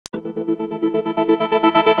Yo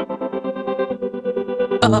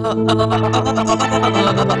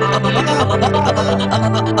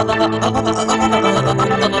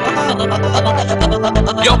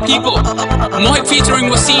people, Mohid featuring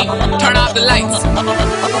Waseem, turn off the lights.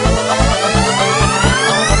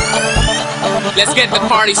 Let's get the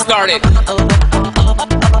party started.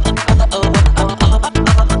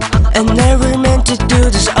 I never meant to do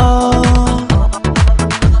this all,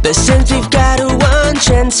 but since we've got a one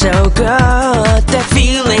chance, so good. That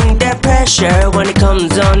feeling, that pressure when it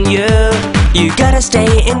comes on you, you gotta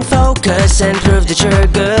stay in focus and prove that you're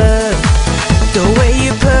good. The way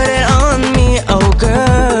you put it on me, oh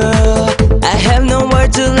girl, I have no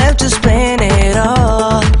words left to explain it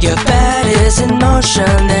all. Your body is in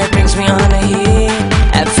motion that brings me on a heat.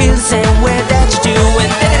 I feel the same way that you do,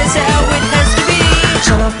 and that is how it has to be.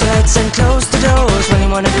 Turn off the lights and close the doors. What you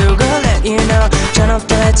wanna do, girl, let you know. Turn off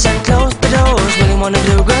the lights and close the doors. What you wanna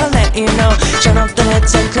do, girl, let you know. Turn off the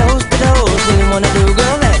lights and close the doors. What you wanna do,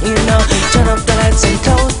 girl, let you know. Turn off the lights and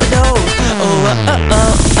close the doors. Oh, oh,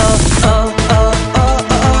 oh, oh, oh, oh.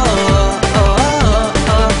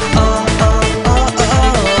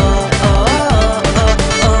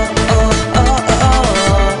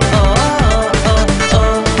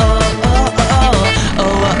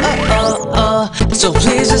 So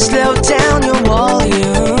please just slow down your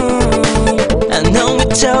volume. I know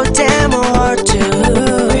it's so damn hard to.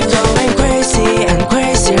 We're going crazy and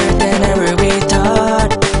crazier than ever we thought,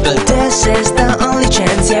 but this is the only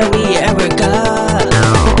chance, yeah, we ever got.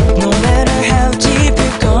 No matter how deep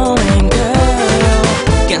you're going, girl,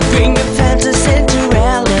 can bring your fantasy to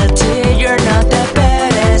reality. You're not that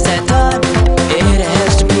bad as I thought it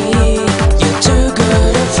has to be. You're too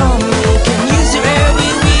good for me, can use your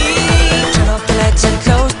every week. Turn off the lights and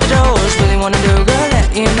close the doors. Really wanna do, girl, let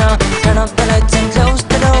you know. Turn off the lights and close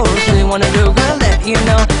the doors. Really wanna do, girl, let you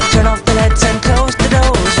know. Turn off the lights and close the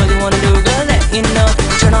doors. Really wanna do, girl, let you know.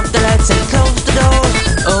 Turn off the lights and close the doors.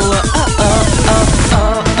 Oh, oh, oh, oh,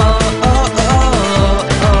 oh, oh, oh,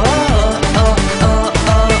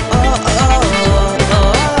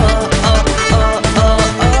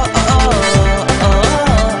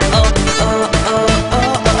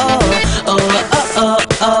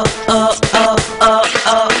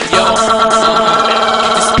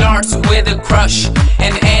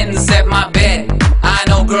 and ends at my bed. I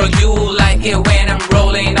know, girl, you like it when I'm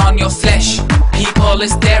rolling on your flesh. People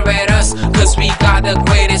stare at us cause we got the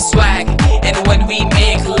greatest swag, and when we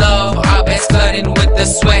make love, our best flooding with the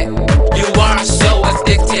sweat.